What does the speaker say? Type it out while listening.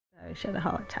She had a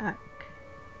heart attack.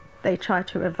 They tried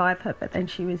to revive her, but then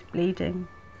she was bleeding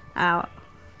out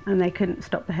and they couldn't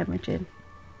stop the hemorrhaging.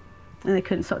 And they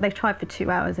couldn't stop. They tried for 2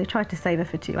 hours. They tried to save her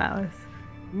for 2 hours.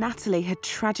 Natalie had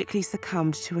tragically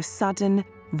succumbed to a sudden,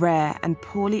 rare and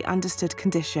poorly understood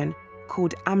condition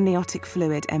called amniotic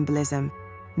fluid embolism,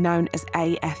 known as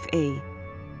AFE.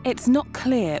 It's not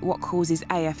clear what causes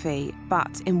AFE,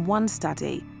 but in one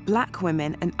study, black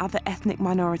women and other ethnic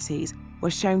minorities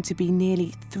were shown to be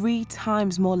nearly 3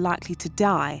 times more likely to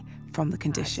die from the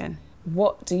condition.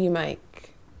 What do you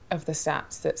make of the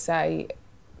stats that say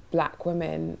black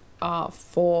women are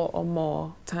 4 or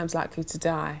more times likely to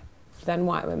die than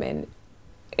white women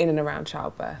in and around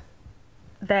childbirth?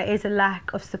 There is a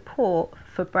lack of support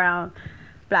for brown,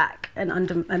 black and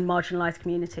marginalised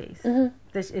communities.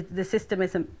 The system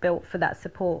isn't built for that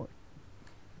support.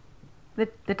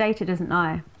 The data doesn't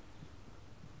lie.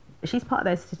 She's part of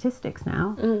those statistics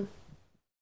now.